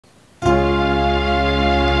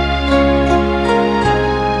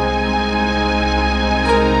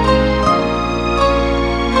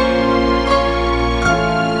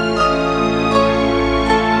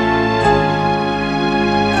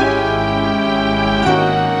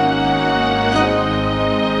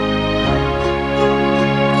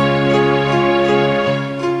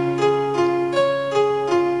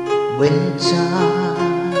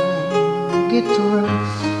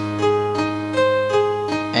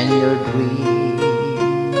and your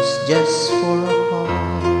dreams just fall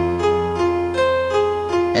apart.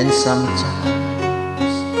 And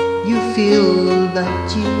sometimes you feel that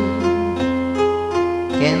you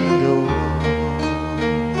can go on,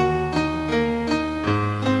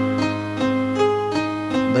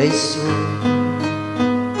 but it's true,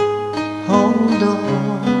 hold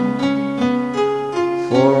on,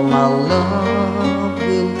 for my love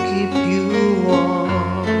will keep you warm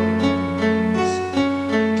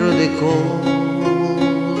through the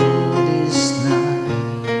coldest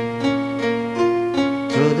night,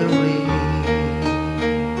 through the rain,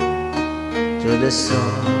 through the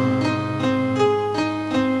sun.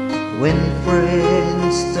 When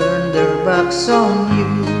friends turn their backs on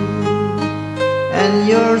you and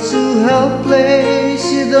you're too helpless,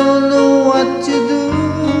 you don't know what to do,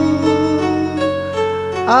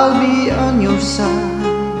 I'll be on your side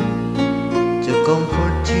to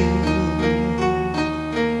comfort you.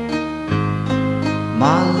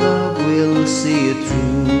 My love will see you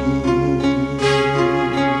through.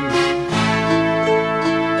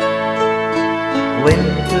 When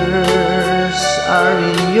tears are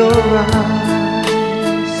in your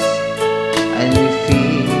eyes and you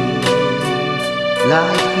feel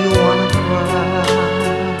like you wanna cry,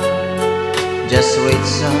 just wait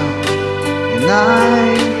up and I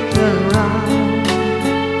turn around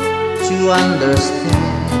to understand.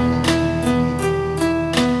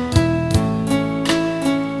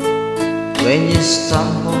 When you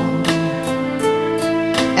stumble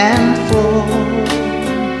and fall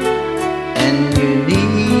and you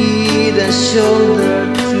need a shoulder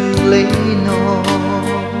to lean on,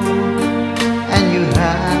 and you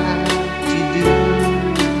have to do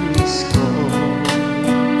is call,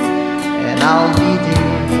 and I'll be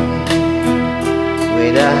there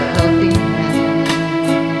with a helping hand.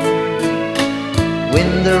 When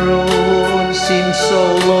the road seems so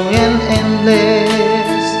long and endless,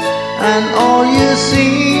 and all you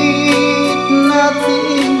see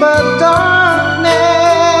nothing but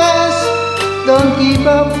darkness, don't give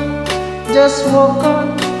up, just walk on,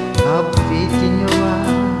 have faith in your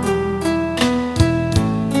eyes,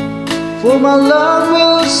 for my love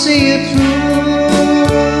will see you through.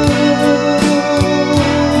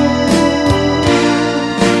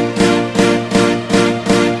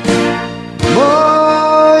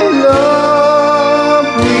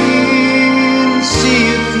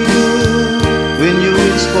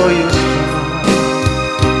 For your star,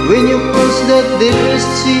 when you cross that deepest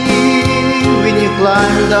sea, when you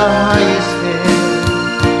climb the highest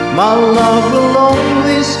hill, my love will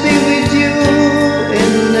always be with you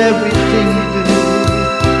in everything you do,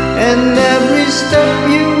 and every step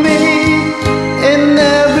you make.